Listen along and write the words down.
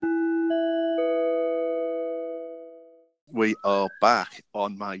we are back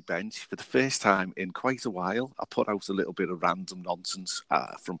on my bench for the first time in quite a while. I put out a little bit of random nonsense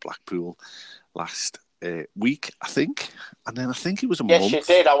from Blackpool last week, I think. And then I think it was a month. Yes, you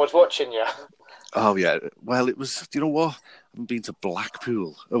did. I was watching you. Oh, yeah. Well, it was, do you know what? I haven't been to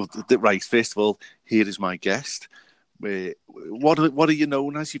Blackpool. Oh, right, first of all, here is my guest. What are you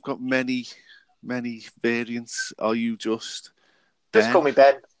known as? You've got many variants. Are you just Ben? Just call me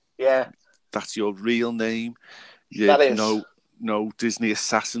Ben. Yeah. That's your real name. That is. No Disney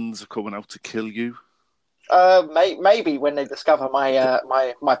assassins are coming out to kill you. Maybe when they discover my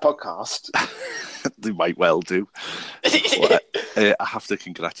my podcast. They might well do. Well, I have to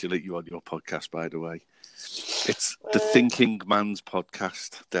congratulate you on your podcast, by the way. It's the Thinking Man's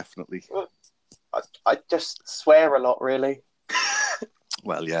podcast, definitely. I just swear a lot, really.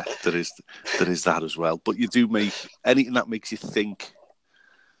 Well, yeah, there is that as well. But you do make anything that makes you think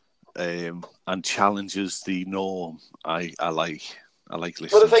and challenges the norm. I like listening.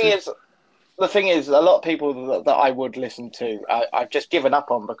 Well, the thing is, a lot of people that I would listen to, I've just given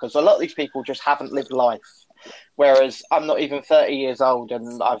up on because a lot of these people just haven't lived life. Whereas I'm not even 30 years old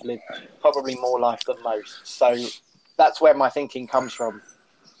and I've lived probably more life than most. So that's where my thinking comes from.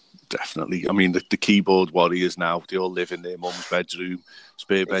 Definitely. I mean, the keyboard warriors now, they all live in their mum's bedroom,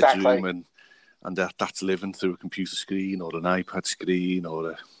 spare bedroom, Exactly. and that's living through a computer screen or an iPad screen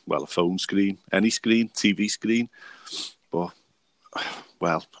or a phone screen, any screen, TV screen. But,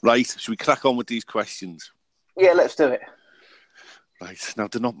 well, right, should we crack on with these questions? Yeah, let's do it. Right, now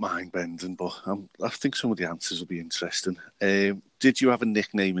they're not mind-bending, but I think some of the answers will be interesting. Did you have a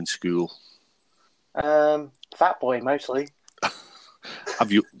nickname in school? Fat boy, mostly.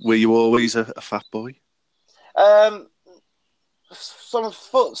 Were you always a fat boy? Sort of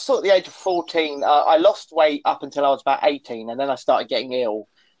the age of 14, I lost weight up until I was about 18, and then I started getting ill.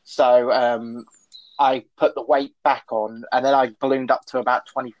 So I put the weight back on, and then I ballooned up to about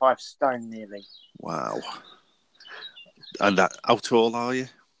 25 stone nearly. Wow. And how tall are you?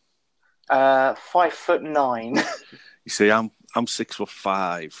 5'9". You see, I'm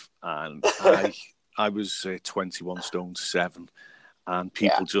 6'5", and I was 21 stone 7, and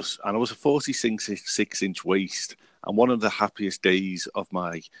people and I was a 46-inch waist, and one of the happiest days of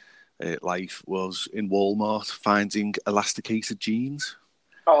my life was in Walmart finding elasticated jeans.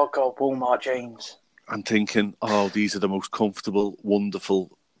 Oh God, Walmart jeans. And thinking, oh, these are the most comfortable,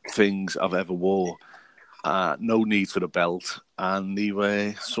 wonderful things I've ever wore. No need for a belt, and they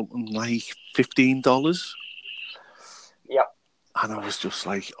were something like $15. Yep. And I was just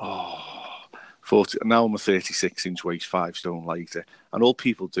like, oh, 40. Now I'm a 36-inch waist, 5 stone lighter, and all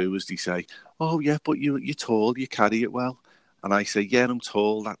people do is they say, oh yeah, but you're tall, you carry it well. And I say, yeah, I'm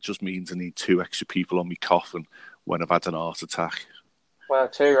tall. That just means I need 2 extra people on my coffin when I've had an heart attack. Well,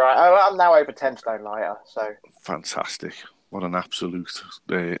 2, right? I'm now over 10 stone lighter, so Fantastic! What an absolute.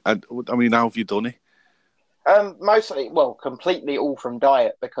 I mean, how have you done it? Mostly, well, completely all from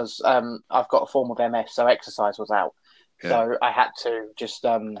diet because I've got a form of MS, so exercise was out. Yeah. So I had to just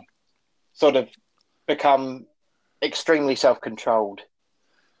sort of become extremely self-controlled.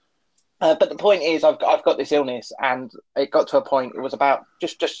 But the point is, I've got this illness, and it got to a point. It was about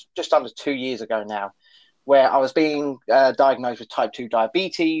just under 2 years ago now, where I was being diagnosed with type 2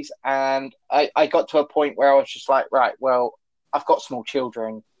 diabetes, and I got to a point where I was just like, right, well, I've got small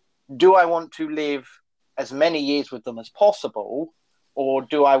children. Do I want to live as many years with them as possible, or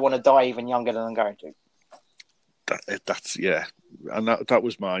do I want to die even younger than I'm going to? That's yeah, and that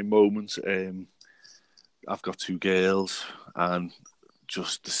was my moment. I've got 2 girls, and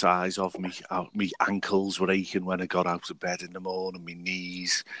just the size of me ankles were aching when I got out of bed in the morning. My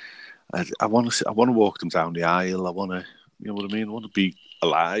knees. I want to walk them down the aisle. I want to, you know what I mean. I want to be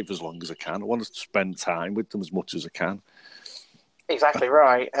alive as long as I can. I want to spend time with them as much as I can. Exactly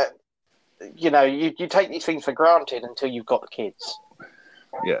right. You take these things for granted until you've got the kids.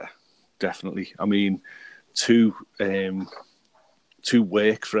 Yeah, definitely. I mean, 2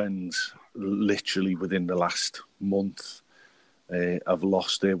 work friends literally within the last month have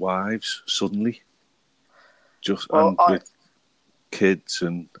lost their wives suddenly. With kids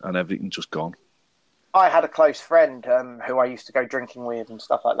and everything just gone. I had a close friend who I used to go drinking with and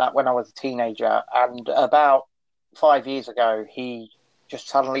stuff like that when I was a teenager, and about 5 years ago, he just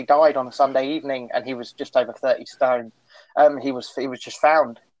suddenly died on a Sunday evening, and he was just over 30 stone. He was just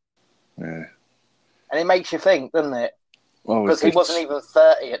found. Yeah. And it makes you think, doesn't it? Well, because he wasn't even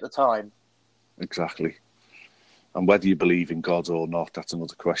 30 at the time. Exactly. And whether you believe in God or not, that's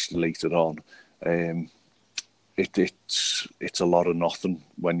another question later on. It's a lot of nothing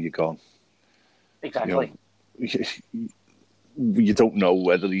when you're gone. Exactly. You know, you don't know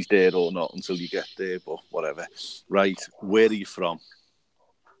whether he's there or not until you get there, but whatever. Right, where are you from?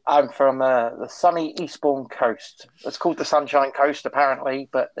 I'm from the sunny Eastbourne coast. It's called the Sunshine Coast, apparently,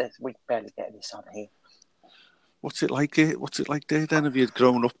 but we barely get any sun here. What's it like here? What's it like there then? Have you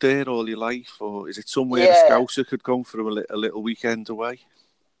grown up there all your life, or is it somewhere a Yeah. Scouser could come for a little weekend away?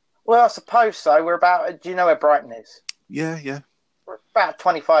 Well, I suppose so. We're about. Do you know where Brighton is? Yeah. We're about a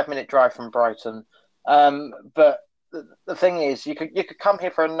 25-minute drive from Brighton. But the thing is, you could come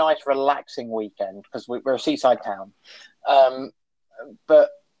here for a nice, relaxing weekend because we're a seaside town. But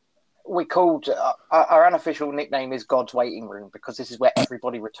we called our unofficial nickname is God's Waiting Room because this is where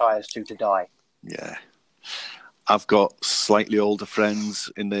everybody retires to die. Yeah. I've got slightly older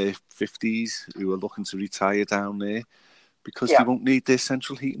friends in their 50s who are looking to retire down there because they won't need their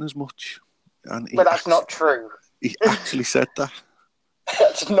central heating as much. And but that's not true. He actually said that.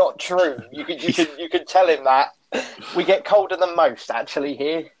 That's not true. You could tell him that. We get colder than most, actually,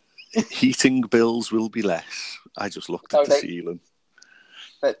 here. Heating bills will be less. I just looked at the ceiling.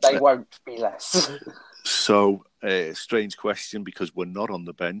 But they won't be less. So, strange question because we're not on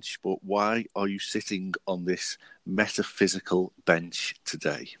the bench, but why are you sitting on this metaphysical bench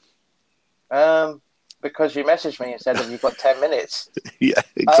today? Because you messaged me and said, have you got 10 minutes? Yeah,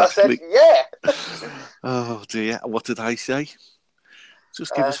 exactly. I said, yeah. Oh, dear. What did I say?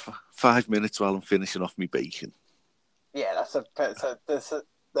 Just give us 5 minutes while I'm finishing off my bacon. Yeah, that's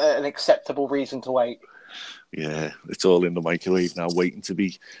an acceptable reason to wait. Yeah, it's all in the microwave now, waiting to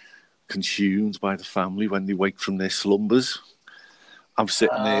be consumed by the family when they wake from their slumbers. I'm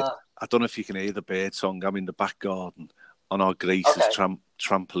sitting there. I don't know if you can hear the bird song. I'm in the back garden on our Grace's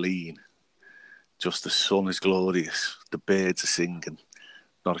trampoline. Just the sun is glorious. The birds are singing.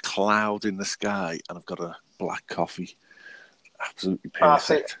 Not a cloud in the sky, and I've got a black coffee. Absolutely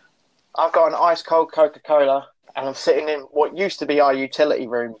perfect. I've got an ice cold Coca-Cola, and I'm sitting in what used to be our utility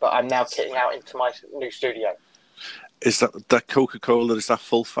room, but I'm now kitting out into my new studio. Is that Coca-Cola? Is that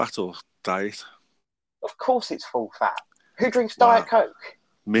full fat or diet? Of course, it's full fat. Who drinks Diet Coke?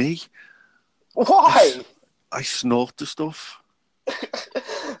 Me. Why? I snort the stuff.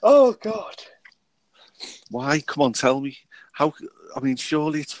 Oh God. Why? Come on, tell me. How? I mean,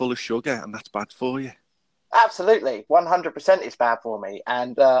 surely it's full of sugar, and that's bad for you. Absolutely, 100% it's bad for me.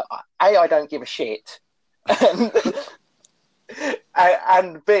 And I don't give a shit.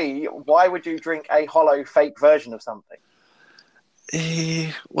 And B, why would you drink a hollow, fake version of something?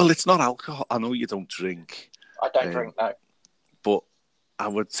 Well, it's not alcohol. I know you don't drink. I don't drink, no. But I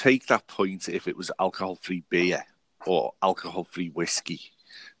would take that point if it was alcohol-free beer or alcohol-free whiskey,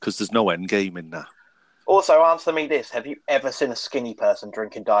 because there's no end game in that. Also, answer me this. Have you ever seen a skinny person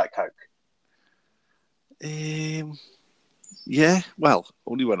drinking Diet Coke? Yeah, well,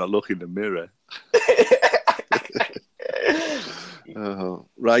 only when I look in the mirror.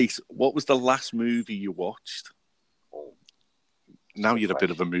 Right, what was the last movie you watched? Now you're a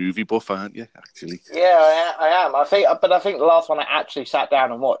bit of a movie buff, aren't you, actually? Yeah, I am. I think the last one I actually sat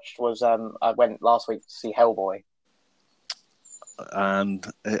down and watched was I went last week to see Hellboy. And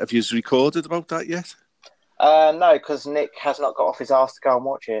have you recorded about that yet? No, because Nick has not got off his arse to go and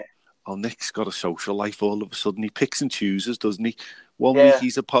watch it. Oh, Nick's got a social life all of a sudden. He picks and chooses, doesn't he? One week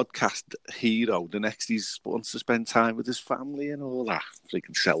he's a podcast hero, the next he wants to spend time with his family and all that.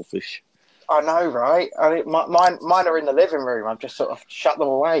 Freaking selfish. I know, right? I mean, mine are in the living room. I've just sort of shut them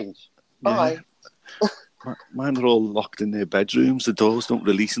away. Bye. Yeah. Mine are all locked in their bedrooms. The doors don't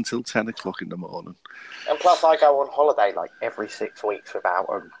release until 10 o'clock in the morning. And plus, I go on holiday like every 6 weeks without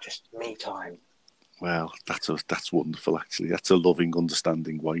just me time. Well, that's wonderful, actually. That's a loving,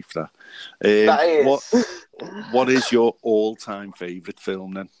 understanding wife, that. That is. What is your all-time favourite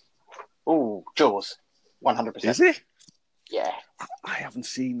film, then? Ooh, Jaws. 100%. Is it? Yeah. I haven't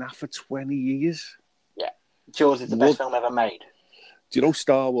seen that for 20 years. Yeah. Jaws is the best film ever made. Do you know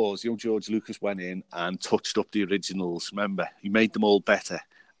Star Wars? You know, George Lucas went in and touched up the originals. Remember, he made them all better.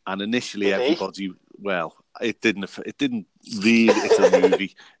 And initially, everybody, well, it didn't really. It's a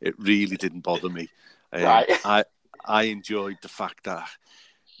movie. It really didn't bother me. Right. I enjoyed the fact that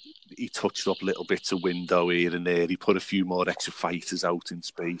he touched up little bits of window here and there. He put a few more extra fighters out in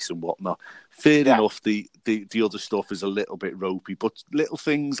space and whatnot. Fair enough. The other stuff is a little bit ropey, but little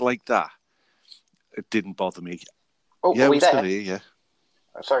things like that, it didn't bother me. Oh, yeah, are we there? Still here, yeah.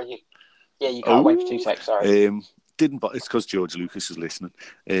 Oh, sorry, you can't wait for 2 seconds. Sorry. It's because George Lucas is listening.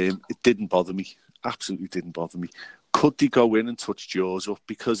 It didn't bother me. Absolutely didn't bother me. Could they go in and touch Jaws up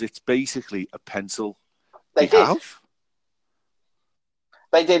because it's basically a pencil? They did. Have?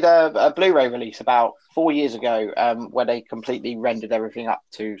 They did a Blu-ray release about 4 years ago, where they completely rendered everything up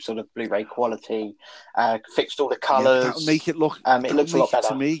to sort of Blu-ray quality, fixed all the Yeah, but that'll colours. make it look. It That'll looks a lot make it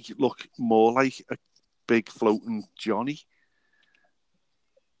to better. me look more like a big floating Johnny.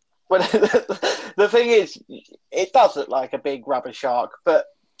 Well, the thing is, it does look like a big rubber shark, but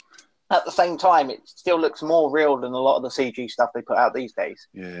at the same time, it still looks more real than a lot of the CG stuff they put out these days.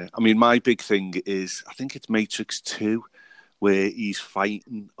 Yeah, I mean, my big thing is I think it's Matrix 2, where he's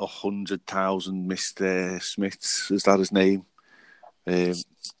fighting 100,000 Mr. Smiths. Is that his name? And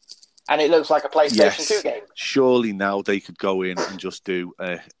it looks like a PlayStation 2 game. Surely now they could go in and just do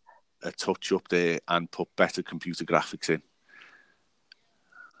a touch up there and put better computer graphics in.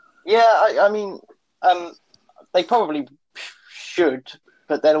 Yeah, I mean, they probably should,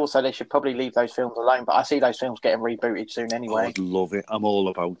 but then also they should probably leave those films alone. But I see those films getting rebooted soon anyway. I'd love it. I'm all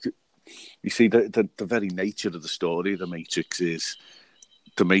about it. You see, the very nature of the story of The Matrix is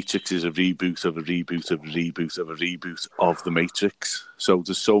a reboot of a reboot of a reboot of a reboot of The Matrix. So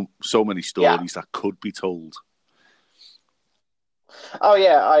there's so many stories that could be told. Oh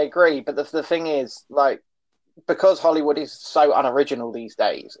yeah, I agree. But the thing is, like, because Hollywood is so unoriginal these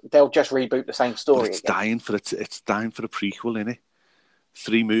days, they'll just reboot the same story. But it's dying for a prequel, innit?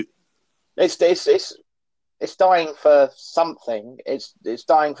 3 movies. It's dying for something. It's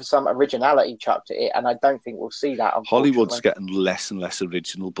dying for some originality chucked at it, and I don't think we'll see that. Hollywood's getting less and less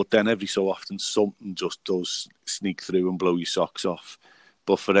original, but then every so often something just does sneak through and blow your socks off.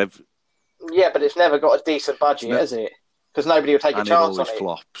 But but it's never got a decent budget, has it? Because nobody will take a chance on it. And it always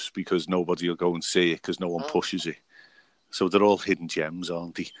flops because nobody will go and see it because no one pushes it. So they're all hidden gems,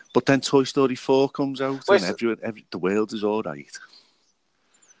 aren't they? But then Toy Story 4 comes out and the world is all right.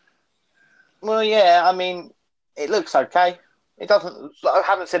 Well, yeah, I mean, it looks okay. It doesn't. I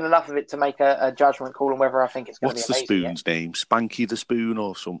haven't seen enough of it to make a judgment call on whether I think it's going to be amazing. What's the spoon's name? Spanky the Spoon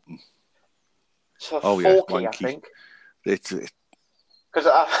or something? Forky, I think. Because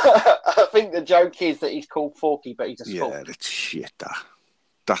I think the joke is that he's called Forky, but he's a spoon. Yeah, it's shit.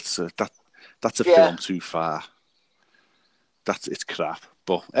 That's a film too far. It's crap.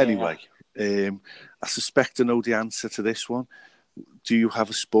 But anyway, I suspect I know the answer to this one. Do you have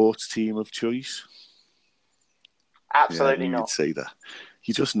a sports team of choice? Absolutely not. You'd say that.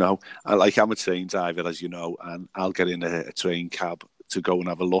 You just know. I'm a train driver, as you know, and I'll get in a train cab to go and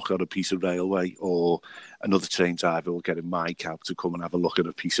have a look at a piece of railway, or another train driver will get in my cab to come and have a look at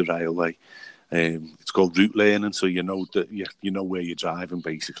a piece of railway. It's called route learning, so you know that you know where you're driving,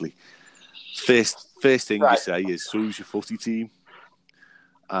 basically. First thing you say is, who's your footy team?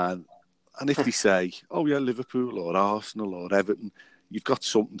 And if they say, oh yeah, Liverpool or Arsenal or Everton, you've got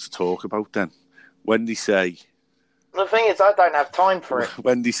something to talk about then. When they say... The thing is, I don't have time for it.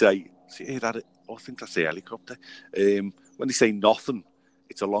 When they say, I think that's a helicopter. When they say nothing,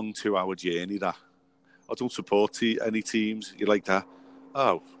 it's a long 2-hour journey, that. I don't support any teams. You're like that.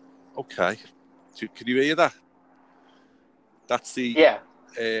 Oh, okay. Can you hear that? That's the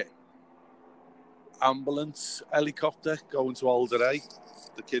ambulance helicopter going to Alderey,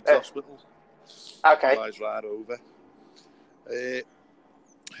 the kids' hospital. Okay. Flies right over.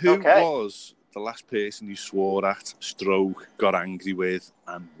 Who was the last person you swore at, stroke, got angry with,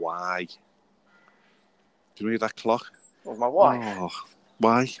 and why? Do you hear that clock? Well, my wife. Oh,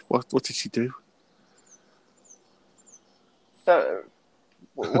 why? What did she do?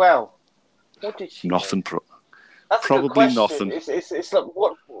 What did she nothing. do? Probably nothing. It's like,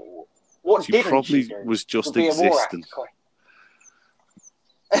 what she didn't probably she do? Was just existing.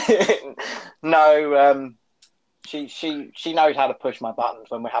 No, she knows how to push my buttons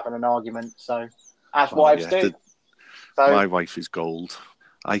when we're having an argument. So, as wives do. My wife is gold.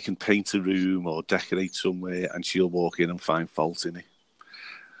 I can paint a room or decorate somewhere, and she'll walk in and find fault in it.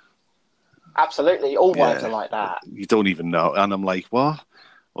 Absolutely, all wives are like that. You don't even know, and I'm like, what?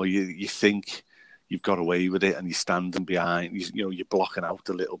 Or you think you've got away with it, and you're standing behind. You're blocking out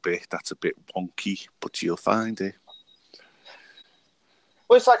a little bit. That's a bit wonky, but she'll find it.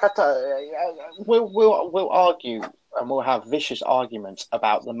 Well, it's like we'll argue and we'll have vicious arguments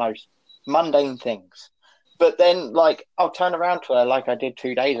about the most mundane things, but then I'll turn around to her like I did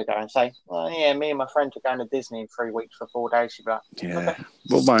 2 days ago and say, "Oh yeah, me and my friends are going to Disney in 3 weeks for 4 days." She'll be like, "Yeah, okay."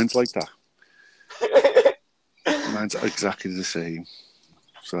 Well, mine's like that. Mine's exactly the same.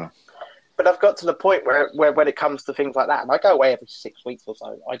 So. But I've got to the point where when it comes to things like that, and I go away every 6 weeks or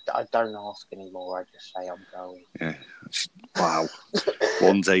so, I don't ask anymore. I just say I'm going. Yeah. Wow.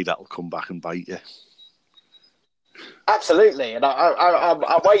 One day that'll come back and bite you. Absolutely, and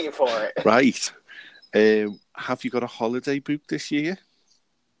I'm waiting for it. Right. Have you got a holiday booked this year?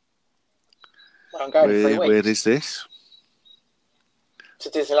 Well, I'm going in 3 weeks. Where is this? to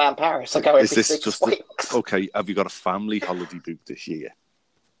Disneyland Paris. I go Is every this 6 just weeks. okay? Have you got a family holiday booked this year?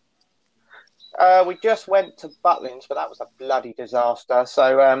 We just went to Butlins, but that was a bloody disaster.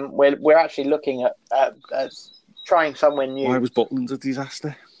 So we're actually looking at trying somewhere new. Why was Butlins a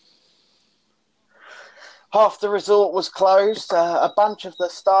disaster? Half the resort was closed. A bunch of the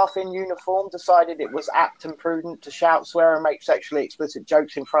staff in uniform decided it was apt and prudent to shout, swear, and make sexually explicit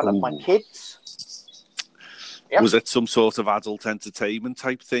jokes in front of my kids. Yep. Was it some sort of adult entertainment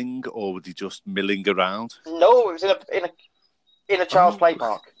type thing, or were they just milling around? No, it was in a child's play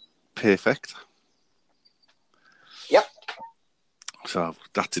park. Perfect. Yep. So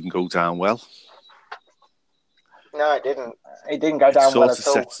that didn't go down well. No, it didn't. It didn't go down well at all. It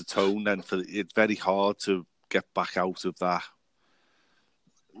sort of sets the tone then. It's very hard to get back out of that.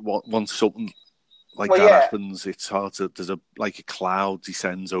 Once something like that happens, it's hard to. There's a cloud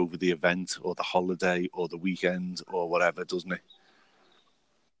descends over the event or the holiday or the weekend or whatever, doesn't it?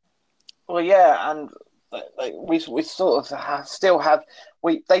 Well, yeah, and we sort of still have.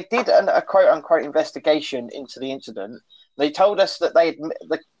 They did a quote unquote investigation into the incident. They told us that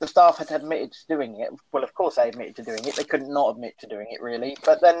the staff had admitted to doing it. Well, of course they admitted to doing it. They couldn't not admit to doing it, really.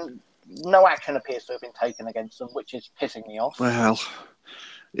 But then no action appears to have been taken against them, which is pissing me off. Well,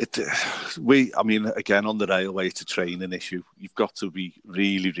 again, on the railway, it's a training issue. You've got to be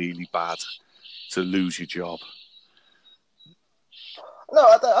really, really bad to lose your job. No,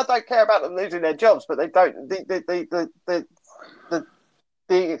 I don't care about them losing their jobs, but they don't.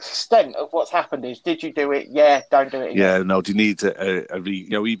 The extent of what's happened is, did you do it? Yeah, don't do it again. Yeah, no, do you need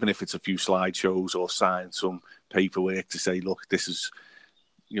even if it's a few slideshows or sign some paperwork to say, look, this is,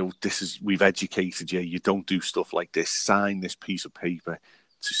 we've educated you. You don't do stuff like this. Sign this piece of paper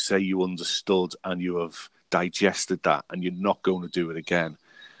to say you understood and you have digested that and you're not going to do it again.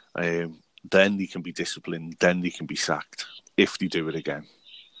 Then they can be disciplined. Then they can be sacked if they do it again.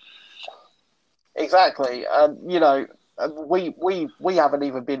 Exactly. We haven't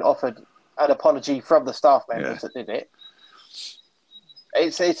even been offered an apology from the staff members that did it.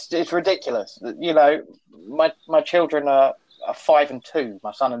 It's ridiculous. My children are 5 and 2,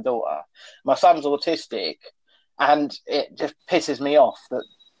 my son and daughter. My son's autistic, and it just pisses me off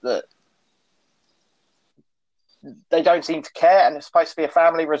that they don't seem to care, and it's supposed to be a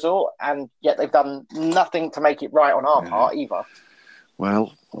family resort, and yet they've done nothing to make it right on our part either.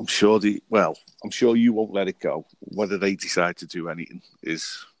 Well, I'm sure you won't let it go. Whether they decide to do anything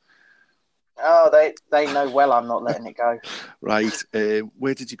is... Oh, they know well I'm not letting it go. Right.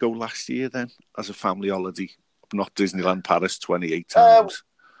 Where did you go last year then, as a family holiday? Not Disneyland Paris 28 times.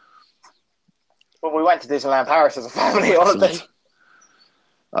 Well, we went to Disneyland Paris as a family holiday.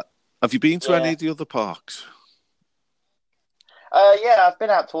 Have you been to any of the other parks? Yeah, I've been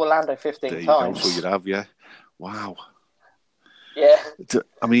out to Orlando 15 times. So you have, yeah. Wow. Yeah.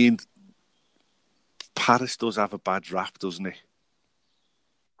 I mean, Paris does have a bad rap, doesn't it?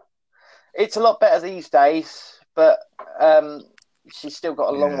 It's a lot better these days, but she's still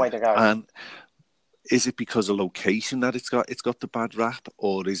got a long way to go. And is it because of location that it's got the bad rap,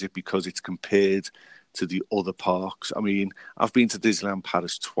 or is it because it's compared to the other parks? I mean, I've been to Disneyland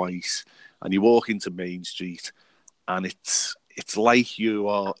Paris twice, and you walk into Main Street, and it's like you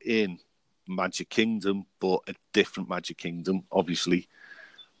are in Magic Kingdom, but a different Magic Kingdom, obviously.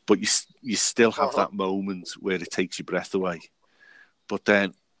 But you still have that moment where it takes your breath away. But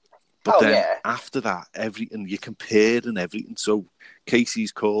then after that, everything, you're comparing everything. So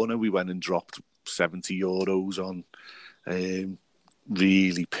Casey's Corner, we went and dropped €70 on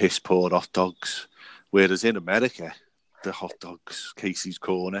really piss poor hot dogs. Whereas in America, the hot dogs, Casey's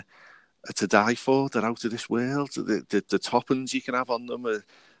Corner, are to die for. They're out of this world. The toppings you can have on them are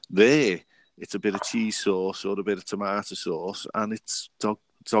there. It's a bit of cheese sauce or a bit of tomato sauce, and it's dog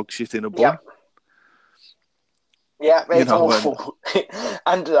shit in a bun. Yeah, it's awful.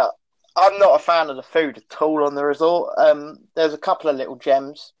 And I'm not a fan of the food at all on the resort. There's a couple of little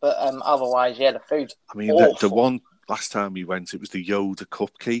gems, but otherwise, the food's awful. The one last time we went, it was the Yoda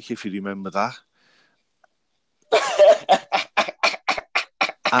cupcake, if you remember that.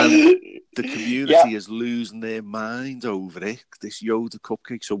 And the community is losing their mind over it, this Yoda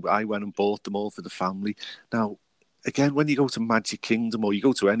cupcake. So I went and bought them all for the family. Now, again, when you go to Magic Kingdom or you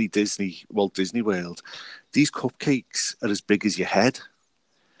go to any Walt Disney World, these cupcakes are as big as your head.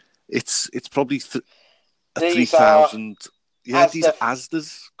 It's probably 3,000. Yeah, these are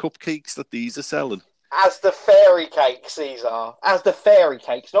Asda's cupcakes that these are selling. As the fairy cakes, these are. As the fairy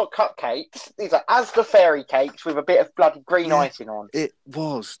cakes, not cupcakes. These are as the fairy cakes with a bit of bloody green icing on. It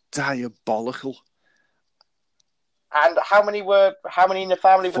was diabolical. And how many in the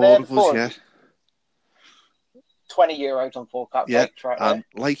family were 4 there? of us, yeah. €20 on 4 cupcakes right and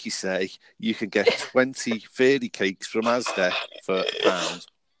there. like you say, you can get 20 fairy cakes from Asda for £1.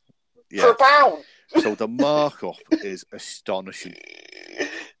 For £1. So the markup is astonishing.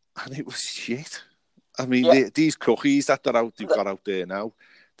 And it was shit. I mean, these cookies that they've got out there now,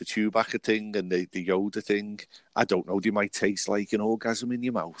 the Chewbacca thing and the Yoda thing, I don't know. They might taste like an orgasm in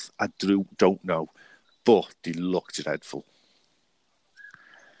your mouth. I don't know. But they look dreadful.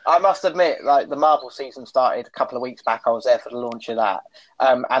 I must admit, like, the Marvel season started a couple of weeks back. I was there for the launch of that.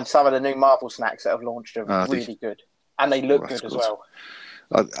 And some of the new Marvel snacks that have launched are really good. And they look good as well.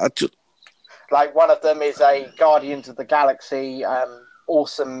 I just... Like, one of them is a Guardians of the Galaxy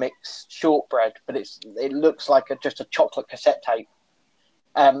awesome mix shortbread, but it looks like just a chocolate cassette tape.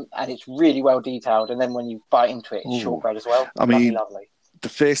 And it's really well detailed. And then when you bite into it, it's shortbread as well. I mean, lovely. The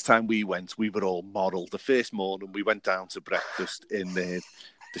first time we went, we were all model. The first morning, we went down to breakfast in the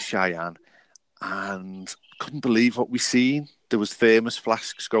Cheyenne and couldn't believe what we seen. There was thermos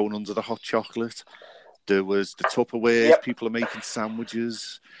flasks going under the hot chocolate. There was the Tupperware. People are making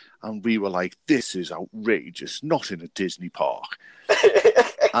sandwiches. And we were like, this is outrageous, not in a Disney park.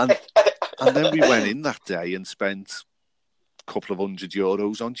 and then we went in that day and spent a couple of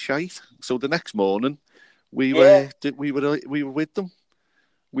 €100 on shite. So the next morning, we were with them.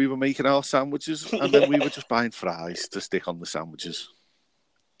 We were making our sandwiches, and then we were just buying fries to stick on the sandwiches.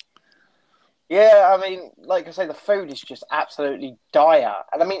 Yeah, I mean, like I say, the food is just absolutely dire.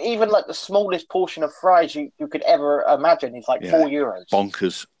 And I mean, even like the smallest portion of fries you could ever imagine is like €4.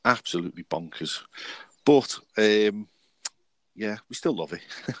 Bonkers. Absolutely bonkers. But, we still love it.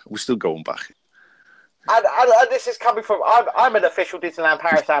 We're still going back. And this is coming from... I'm an official Disneyland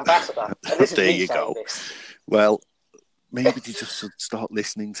Paris ambassador. And this is there me you saying go. This. Well, maybe they just should start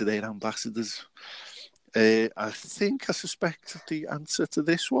listening to their ambassadors. I suspect the answer to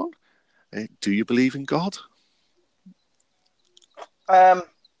this one. Do you believe in God?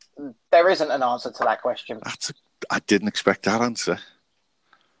 There isn't an answer to that question. I didn't expect that answer.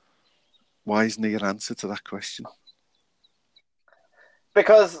 Why isn't there an answer to that question?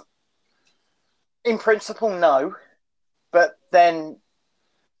 Because, in principle, no. But then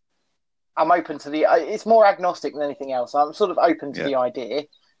I'm open to the... It's more agnostic than anything else. I'm sort of open to the idea,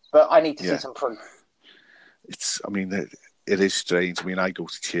 but I need to see some proof. It is strange. I mean, I go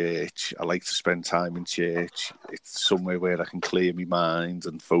to church. I like to spend time in church. It's somewhere where I can clear my mind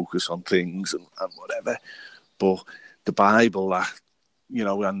and focus on things and whatever. But the Bible,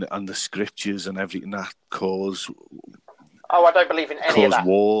 and the scriptures and everything that cause... Oh, I don't believe in any of that. Cause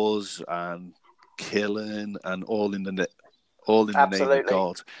wars and killing and all in the name of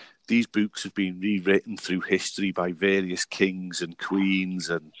God. These books have been rewritten through history by various kings and queens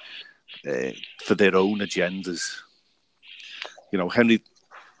and for their own agendas. Henry...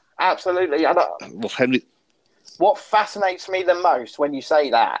 Absolutely. Henry... What fascinates me the most when you say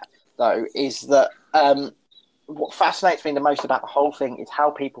that, though, is that what fascinates me the most about the whole thing is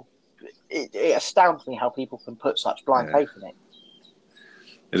how people... It astounds me how people can put such blind faith in it.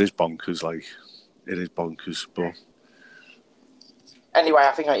 It is bonkers, it is bonkers, but... Anyway,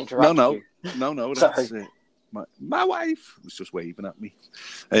 I think I interrupted you. No, that's it. My wife was just waving at me.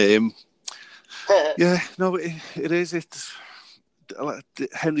 It is. It's...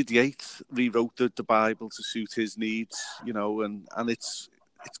 Henry VIII rewrote the Bible to suit his needs, and it's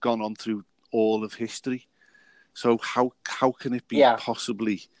gone on through all of history. So how can it be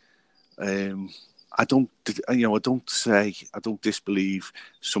possibly? I don't disbelieve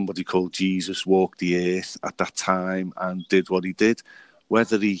somebody called Jesus walked the earth at that time and did what he did.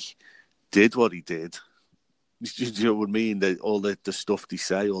 Whether he did what he did, do you know what I mean? All the stuff they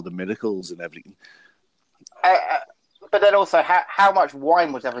say, all the miracles and everything. But then also, how much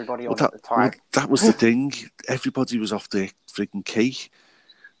wine was everybody on at the time? Well, that was the thing. Everybody was off their freaking cake.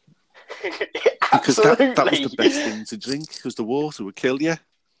 Because that was the best thing to drink, because the water would kill you.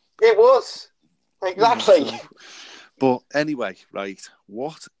 It was. Exactly. But anyway, right,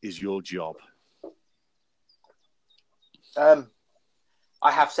 what is your job? I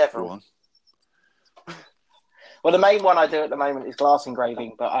have several. Go on. Well, the main one I do at the moment is glass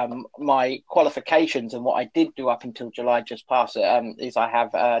engraving, but my qualifications and what I did do up until July just past it is I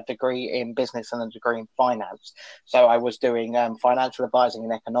have a degree in business and a degree in finance. So I was doing financial advising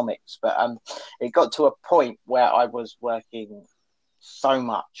and economics, but it got to a point where I was working so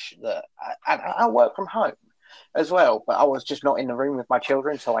much that I work from home as well, but I was just not in the room with my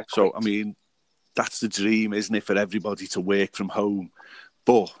children, so I quit. So, I mean, that's the dream, isn't it, for everybody to work from home?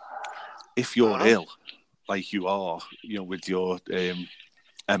 But if you're ill, like you are, with your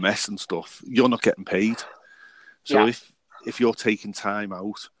MS and stuff, you're not getting paid. So if you're taking time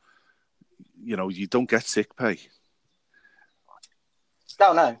out, you don't get sick pay.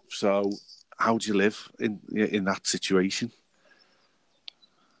 No, no. So how do you live in that situation?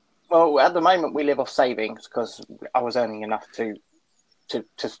 Well, at the moment we live off savings because I was earning enough to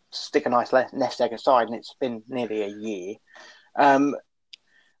stick a nice nest egg aside, and it's been nearly a year. Um,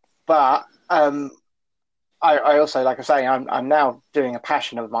 but I also, like I say, I'm now doing a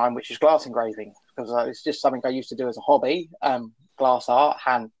passion of mine, which is glass engraving, because it's just something I used to do as a hobby. Glass art,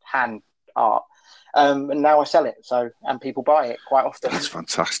 hand art, and now I sell it. So and people buy it quite often. That's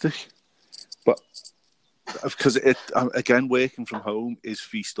fantastic. But because again, working from home is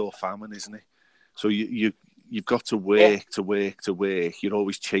feast or famine, isn't it? So you've got to work, to work, to work. You're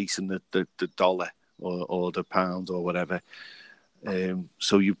always chasing the dollar or the pound or whatever.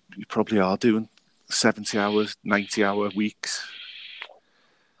 So you probably are doing 70 hours, 90-hour weeks.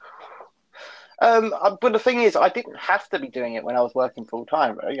 But the thing is, I didn't have to be doing it when I was working full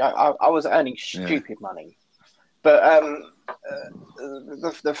time. I was earning stupid money. But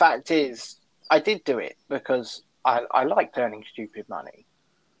the fact is, I did do it because I liked earning stupid money.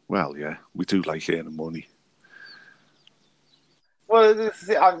 Well, yeah, we do like earning money. Well,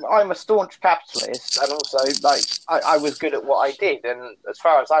 I'm a staunch capitalist, and also like I was good at what I did. And as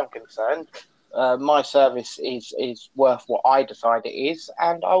far as I'm concerned, my service is worth what I decide it is,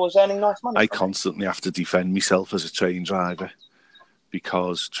 and I was earning nice money. I constantly have to defend myself as a train driver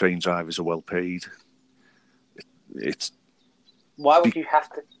because train drivers are well paid. Why would you have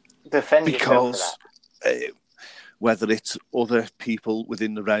to defend yourself for that? Whether it's other people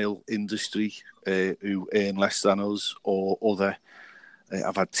within the rail industry who earn less than us, or other,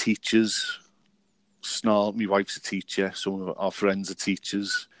 I've had teachers snarl. My wife's a teacher. Some of our friends are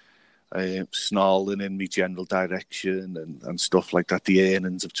teachers. Snarling in me general direction and stuff like that. The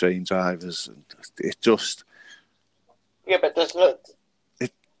earnings of train drivers, and it just but there's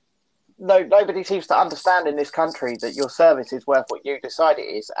nobody seems to understand in this country that your service is worth what you decide it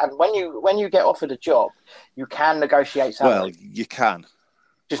is. And when you get offered a job, you can negotiate salary. Well, you can.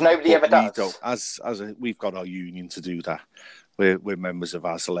 Just nobody ever does. We've got our union to do that. We're members of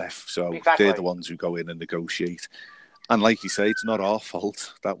ASLEF, so exactly. They're the ones who go in and negotiate. And like you say, it's not our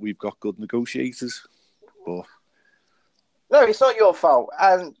fault that we've got good negotiators. But no, it's not your fault.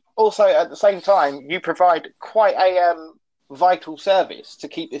 And also, at the same time, you provide quite a vital service to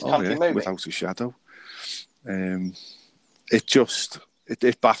keep this country moving. Without a shadow. It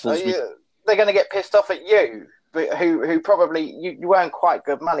baffles me. They're going to get pissed off at you, but who probably you earn quite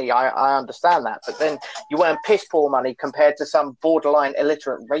good money. I understand that, but then you earn piss poor money compared to some borderline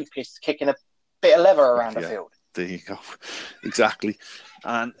illiterate rapist kicking a bit of leather around the field. There you go. Exactly.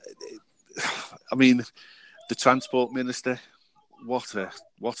 And I mean, the transport minister, what a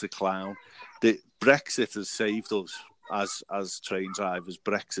clown. The Brexit has saved us as train drivers.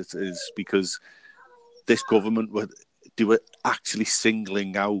 Brexit is because this government were actually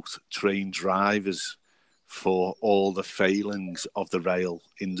singling out train drivers for all the failings of the rail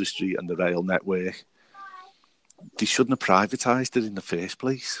industry and the rail network. They shouldn't have privatised it in the first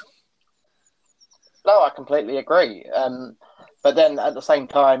place. No, I completely agree. But then at the same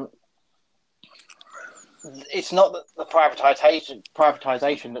time, it's not the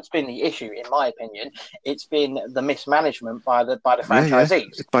privatisation that's been the issue, in my opinion. It's been the mismanagement by the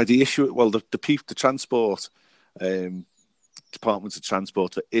franchisees. Yeah. By the issue, well, the transport departments of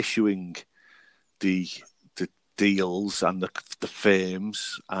transport are issuing the deals and the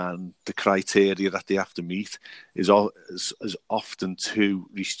firms and the criteria that they have to meet is often too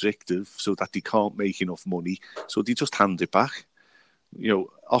restrictive, so that they can't make enough money, so they just hand it back.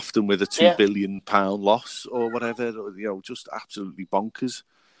 Often with a £2 billion loss or whatever. Just absolutely bonkers.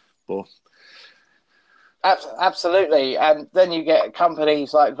 But absolutely, and then you get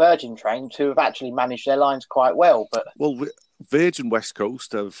companies like Virgin Trains who have actually managed their lines quite well. Well, Virgin West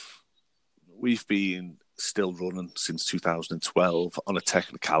Coast we've been still running since 2012 on a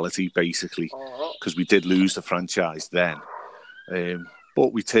technicality, basically, because we did lose the franchise then.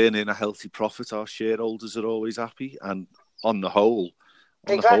 But we turn in a healthy profit. Our shareholders are always happy, and on the whole,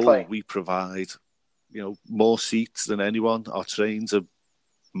 we provide, more seats than anyone. Our trains are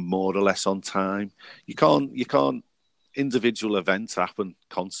more or less on time. You can't individual events happen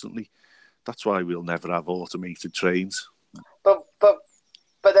constantly. That's why we'll never have automated trains. But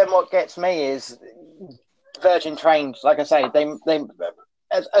then what gets me is Virgin Trains, like I say, they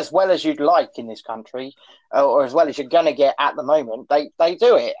as well as you'd like in this country, or as well as you're going to get at the moment, they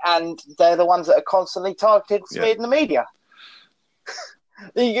do it, and they're the ones that are constantly targeted, smeared in the media.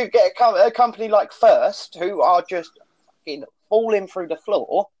 You get a company like First, who are just fucking falling through the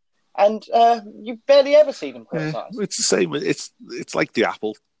floor, and you barely ever see them criticised. It's the same. It's like the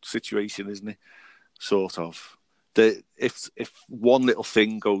Apple situation, isn't it? Sort of. If one little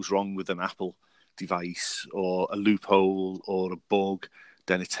thing goes wrong with an Apple device or a loophole or a bug,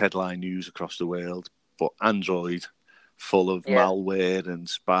 then it's headline news across the world. But Android, full of malware and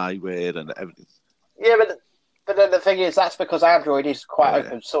spyware and everything. Yeah, but then the thing is, that's because Android is quite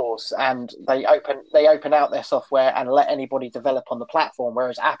open source, and they open out their software and let anybody develop on the platform.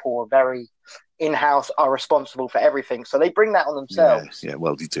 Whereas Apple are very in-house, are responsible for everything, so they bring that on themselves. Yeah,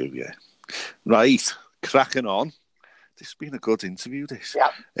 well, they do. Yeah, right. Cracking on. This has been a good interview. This.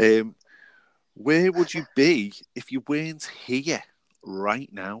 Yeah. Where would you be if you weren't here right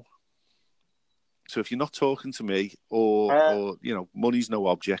now? So if you're not talking to me, or money's no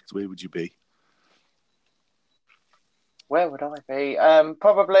object, where would you be? Where would I be?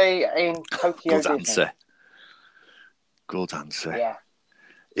 Probably in Tokyo Good Disney. Good answer. Yeah.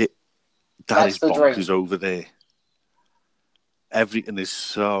 That's the bonkers dream. Over there. Everything is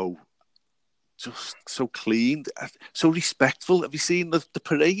so clean, so respectful. Have you seen the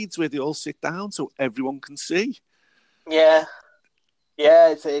parades where they all sit down so everyone can see? Yeah.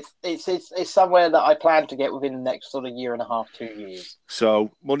 Yeah, it's somewhere that I plan to get within the next sort of year and a half, 2 years.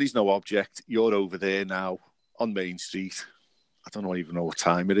 So money's no object. You're over there now on Main Street. I don't even know what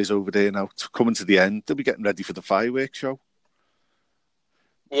time it is over there now. It's coming to the end. They'll be getting ready for the fireworks show.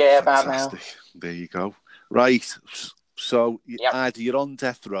 Yeah, fantastic. About now. There you go. Right. So either you're on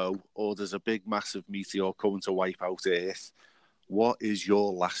death row or there's a big, massive meteor coming to wipe out Earth. What is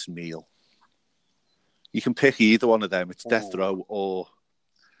your last meal? You can pick either one of them. It's death row or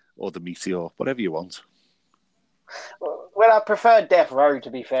the meteor, whatever you want. Well, I prefer death row, to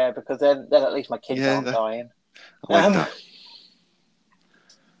be fair, because then at least my kids aren't dying. I like that.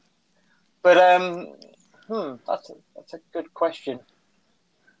 But that's a good question.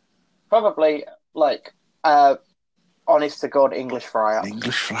 Probably like honest to God English fry up.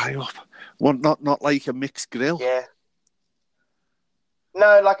 English fry up. Well, not like a mixed grill. Yeah.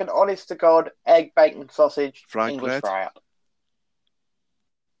 No, like an honest to God egg, bacon, sausage, fried English bread. Fry up.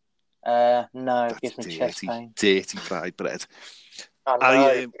 No, it gives me chest pain. Dirty fried bread.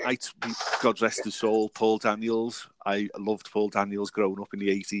 I God rest his soul, Paul Daniels. I loved Paul Daniels growing up in the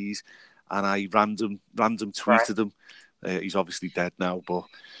 80s, and I random tweeted him. He's obviously dead now, but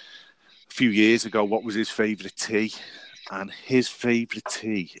a few years ago, what was his favourite tea? And his favourite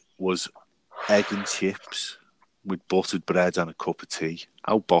tea was egg and chips with buttered bread and a cup of tea.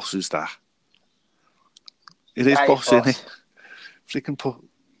 How boss is that? It is boss, isn't it? Freaking Paul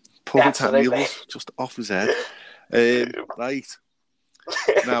Daniels just off his head. Right.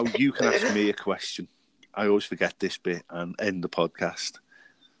 Now you can ask me a question. I always forget this bit and end the podcast.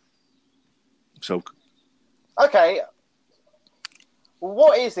 So, okay.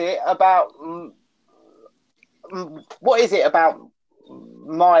 What is it about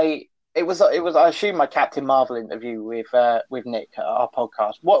my? It was. I assume my Captain Marvel interview with Nick at our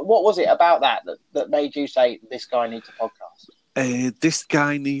podcast. What was it about that made you say this guy needs a podcast? This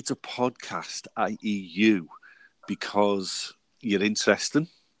guy needs a podcast, i.e., you, because you're interesting.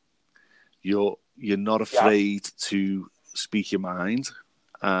 You're not afraid to speak your mind,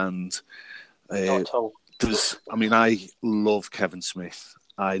 and not at all. I love Kevin Smith.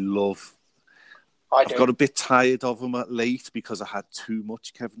 I've got a bit tired of him at late because I had too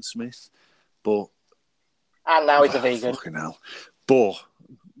much Kevin Smith, and now he's a vegan. Fucking hell! But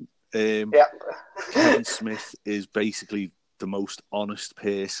Kevin Smith is basically the most honest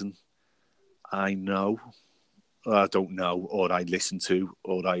person I know. I don't know, or I listen to,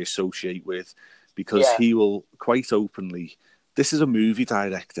 or I associate with, because he will quite openly. This is a movie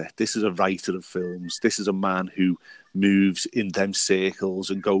director. This is a writer of films. This is a man who moves in them circles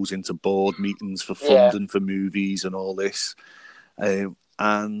and goes into board meetings for funding for movies and all this.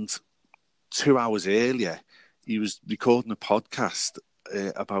 And 2 hours earlier, he was recording a podcast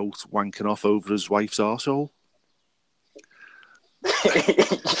about wanking off over his wife's arsehole.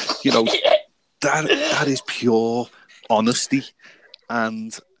 That is pure honesty.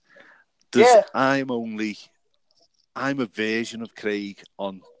 And I'm a version of Craig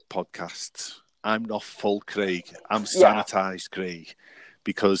on podcasts. I'm not full Craig. I'm sanitized Craig,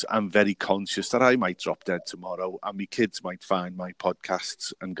 because I'm very conscious that I might drop dead tomorrow and my kids might find my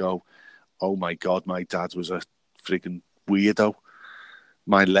podcasts and go, oh my God, my dad was a frigging weirdo.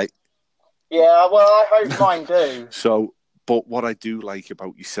 Yeah, well, I hope mine do. So, but what I do like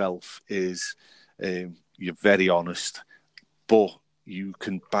about yourself is you're very honest, but you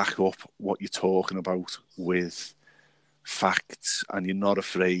can back up what you're talking about with facts, and you're not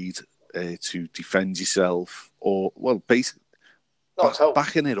afraid to defend yourself, or basically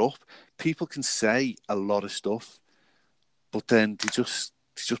backing it up. People can say a lot of stuff, but then they just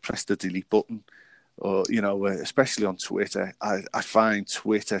press the delete button, or especially on Twitter. I find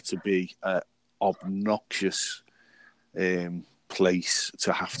Twitter to be an obnoxious place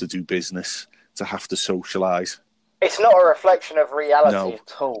to have to do business, to have to socialise. It's not a reflection of reality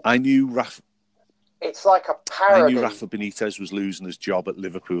at all. I knew Rafa. It's like a parody. I knew Rafa Benitez was losing his job at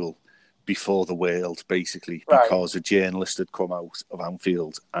Liverpool before the world, basically, because a journalist had come out of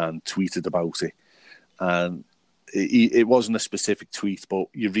Anfield and tweeted about it. And it wasn't a specific tweet, but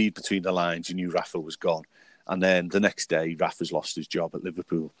you read between the lines, you knew Rafa was gone. And then the next day, Rafa's lost his job at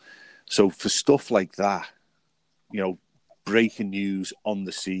Liverpool. So for stuff like that, breaking news on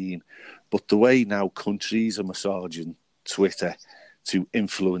the scene, but the way now countries are massaging Twitter to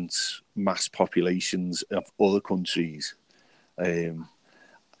influence mass populations of other countries.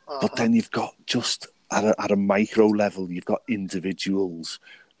 But then you've got just at a micro level, you've got individuals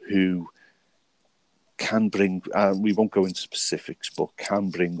who can bring, we won't go into specifics, but can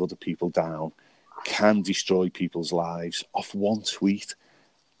bring other people down, can destroy people's lives off one tweet,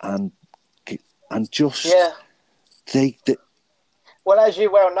 and just they well, as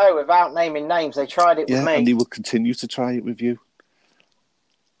you well know, without naming names, they tried it with me, and they will continue to try it with you.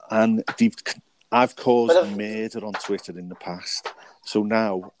 And I've caused murder on Twitter in the past, so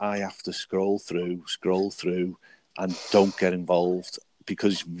now I have to scroll through, and don't get involved,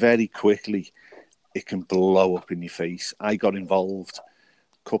 because very quickly it can blow up in your face. I got involved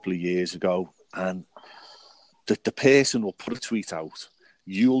a couple of years ago, and the person will put a tweet out,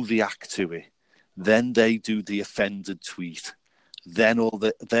 you'll react to it, then they do the offended tweet, then all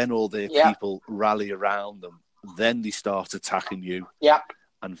their people rally around them, then they start attacking you.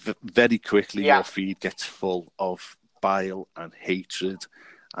 And very quickly your feed gets full of bile and hatred.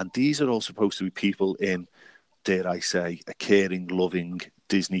 And these are all supposed to be people in, dare I say, a caring, loving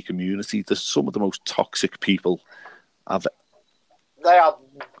Disney community. They're some of the most toxic people They are.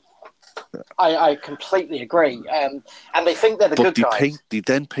 I completely agree. And they think they're the good guys. They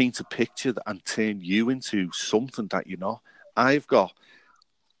then paint a picture and turn you into something that you're not. I've got...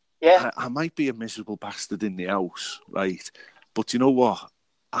 I might be a miserable bastard in the house, right? But you know what?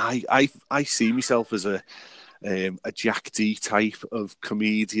 I see myself as a Jack D type of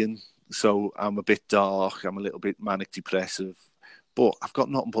comedian. So I'm a bit dark. I'm a little bit manic depressive. But I've got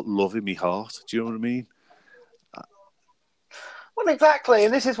nothing but love in my heart. Do you know what I mean? Well, exactly.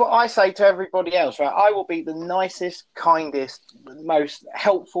 And this is what I say to everybody else, right? I will be the nicest, kindest, most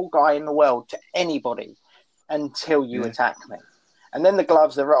helpful guy in the world to anybody until you attack me. And then the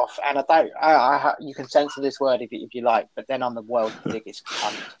gloves are off, and you can censor this word if you like, but then I'm the world's biggest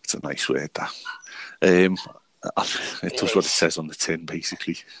cunt. It's a nice word, that. It does what it says on the tin,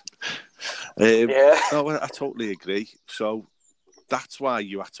 basically. No, I totally agree. So that's why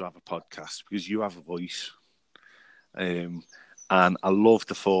you have to have a podcast, because you have a voice. And I love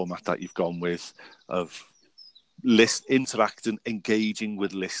the format that you've gone with of interacting, engaging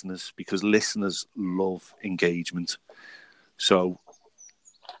with listeners, because listeners love engagement. So,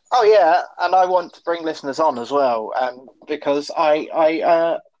 and I want to bring listeners on as well, because I'm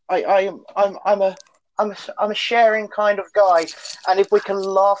a sharing kind of guy, and if we can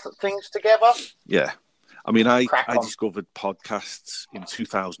laugh at things together, I mean, I discovered podcasts in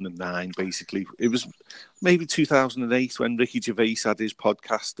 2009. Basically, it was maybe 2008 when Ricky Gervais had his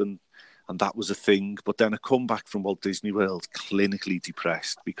podcast, and that was a thing. But then I come back from Walt Disney World clinically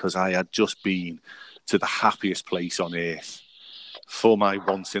depressed, because I had just been to the happiest place on earth for my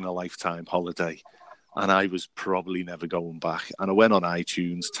once-in-a-lifetime holiday, and I was probably never going back. And I went on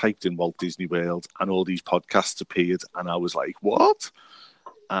iTunes, typed in Walt Disney World, and all these podcasts appeared, and I was like, what?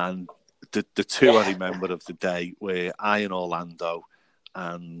 And the two I remember of the day were Iron Orlando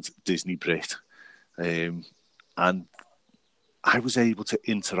and Disney Brit. And I was able to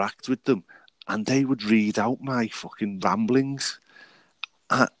interact with them, and they would read out my fucking ramblings.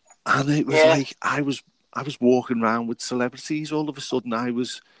 And it was like I was walking around with celebrities. All of a sudden, I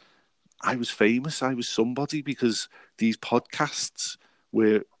was famous. I was somebody, because these podcasts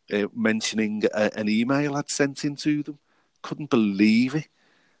were mentioning an email I'd sent into them. Couldn't believe it.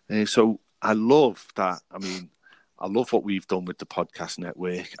 So I love that. I mean, I love what we've done with the podcast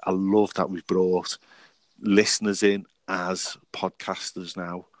network. I love that we've brought listeners in as podcasters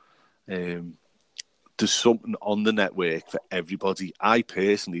now. There's something on the network for everybody. I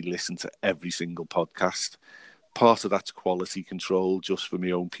personally listen to every single podcast. Part of that's quality control, just for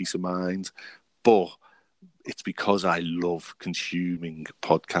my own peace of mind. But it's because I love consuming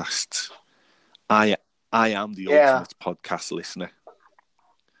podcasts. I am the ultimate podcast listener.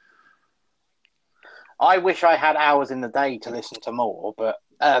 I wish I had hours in the day to listen to more, but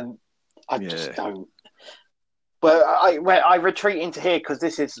I just don't. Well, I retreat into here because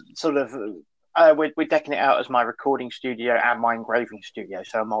this is sort of we're decking it out as my recording studio and my engraving studio,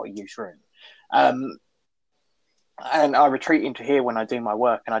 so a multi-use room. And I retreat into here when I do my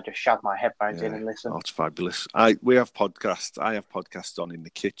work, and I just shove my headphones in and listen. Oh, it's fabulous. We have podcasts. I have podcasts on in the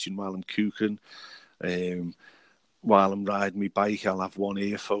kitchen while I'm cooking. While I'm riding my bike, I'll have one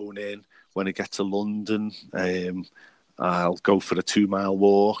earphone in. When I get to London, I'll go for a 2-mile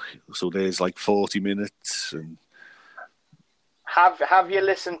walk. So there's like 40 minutes. And have you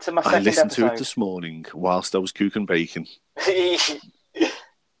listened to my second episode? I listened to it this morning whilst I was cooking bacon.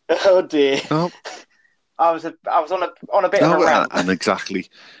 Oh dear. No. I was on a bit of a rant. And exactly,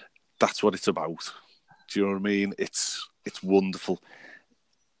 that's what it's about. Do you know what I mean? It's wonderful.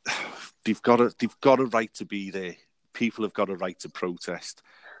 They've got a right to be there. People have got a right to protest,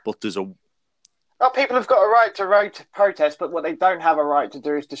 but there's a. Oh, people have got a right to protest, but what they don't have a right to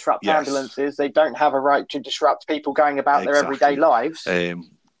do is disrupt ambulances. They don't have a right to disrupt people going about their everyday lives.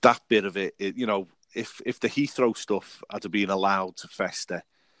 That bit of it, you know, if the Heathrow stuff had been allowed to fester,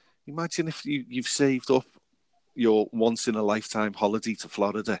 imagine if you've saved up your once-in-a-lifetime holiday to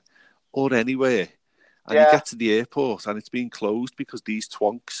Florida or anywhere, and you get to the airport and it's being closed because these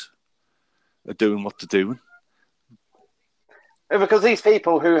twonks are doing what they're doing. Because these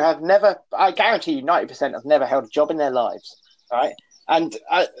people who have never, I guarantee you 90% have never held a job in their lives, right? And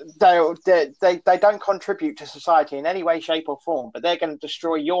they don't contribute to society in any way, shape or form, but they're going to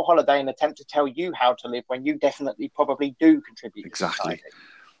destroy your holiday and attempt to tell you how to live when you definitely probably do contribute to society.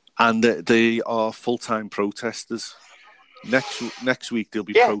 And they are full-time protesters. Next week they'll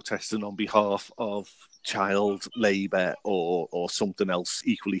be protesting on behalf of child labour or something else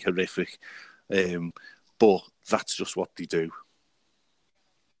equally horrific. But that's just what they do.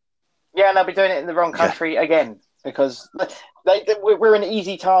 Yeah, and they'll be doing it in the wrong country again because we're an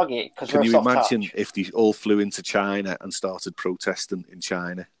easy target. Can you imagine if they all flew into China and started protesting in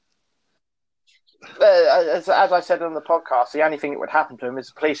China? As I said on the podcast, the only thing that would happen to them is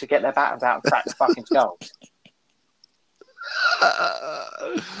the police would get their batons out and crack the fucking skulls.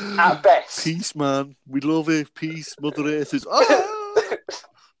 At best. Peace, man. We love it. Peace. Mother Earth is...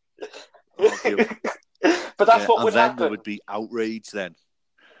 But that's what would happen. And then there would be outrage then.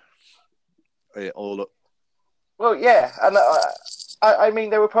 Well, yeah. And I mean,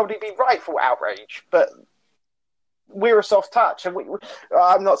 there would probably be rightful outrage, but we're a soft touch. And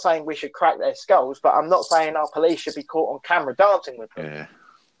I'm not saying we should crack their skulls, but I'm not saying our police should be caught on camera dancing with them. Yeah.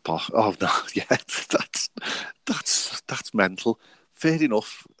 Oh, no. Yeah, that's mental. Fair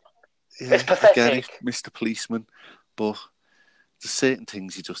enough. Yeah, it's pathetic. I get it, Mr. Policeman, but there's certain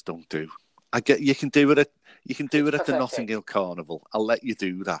things you just don't do. I get you can do it at the Notting Hill Carnival. I'll let you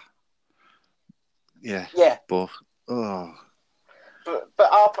do that. Yeah. But our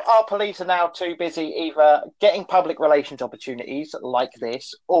police are now too busy either getting public relations opportunities like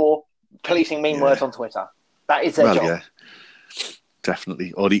this or policing mean words on Twitter. That is their job. Yeah,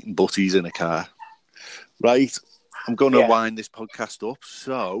 definitely. Or eating butties in a car. Right. I'm going to wind this podcast up.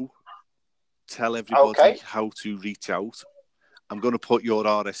 So tell everybody how to reach out. I'm going to put your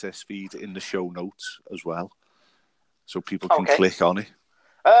RSS feed in the show notes as well, so people can click on it.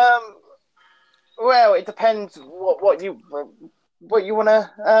 Well, it depends what you want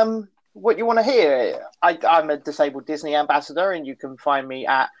to hear. I'm a disabled Disney ambassador, and you can find me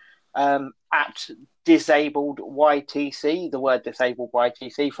at disabled YTC, the word disabled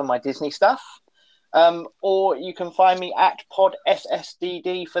YTC for my Disney stuff. Or you can find me at pod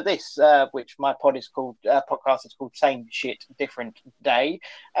SSDD for this, which my podcast is called Same Shit Different Day,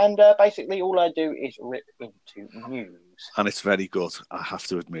 and basically all I do is rip into news. And it's very good, I have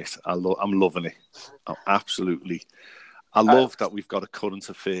to admit. I'm loving it. Absolutely. I love that we've got a current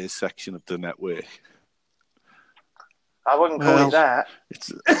affairs section of the network. I wouldn't call it that.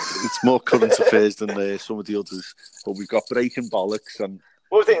 It's more current affairs than some of the others, but we've got Breaking Bollocks and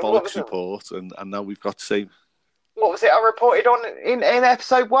Bollocks Report, and now we've got same. What was it I reported on in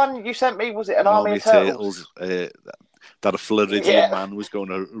episode 1 you sent me? Was it an Army of Turtles? That a Floridian man was going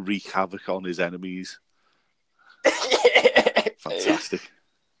to wreak havoc on his enemies. Fantastic.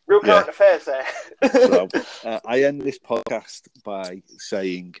 Real current affairs there. So, I end this podcast by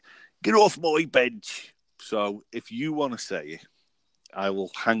saying, get off my bench. So if you want to say it, I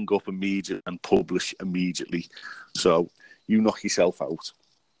will hang up immediately and publish immediately. So you knock yourself out.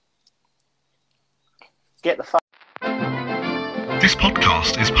 Get the fuck. This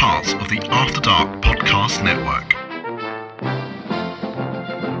podcast is part of the After Dark Podcast Network.